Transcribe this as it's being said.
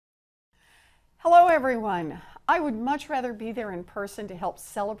everyone. I would much rather be there in person to help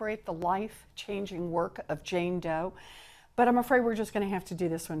celebrate the life-changing work of Jane Doe, but I'm afraid we're just going to have to do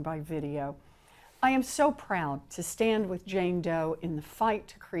this one by video. I am so proud to stand with Jane Doe in the fight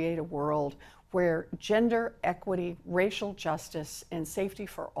to create a world where gender equity, racial justice, and safety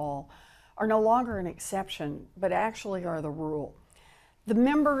for all are no longer an exception, but actually are the rule. The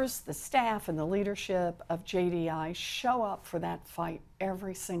members, the staff, and the leadership of JDI show up for that fight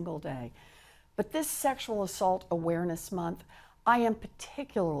every single day. But this Sexual Assault Awareness Month, I am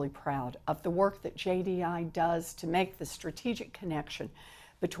particularly proud of the work that JDI does to make the strategic connection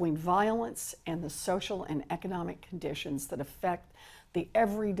between violence and the social and economic conditions that affect the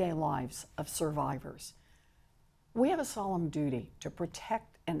everyday lives of survivors. We have a solemn duty to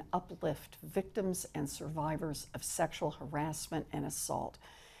protect and uplift victims and survivors of sexual harassment and assault.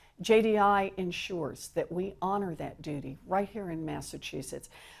 JDI ensures that we honor that duty right here in Massachusetts,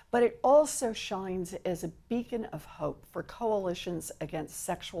 but it also shines as a beacon of hope for coalitions against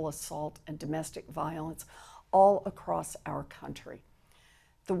sexual assault and domestic violence all across our country.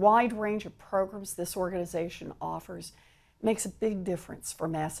 The wide range of programs this organization offers makes a big difference for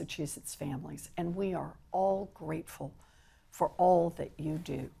Massachusetts families, and we are all grateful for all that you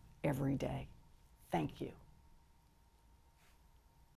do every day. Thank you.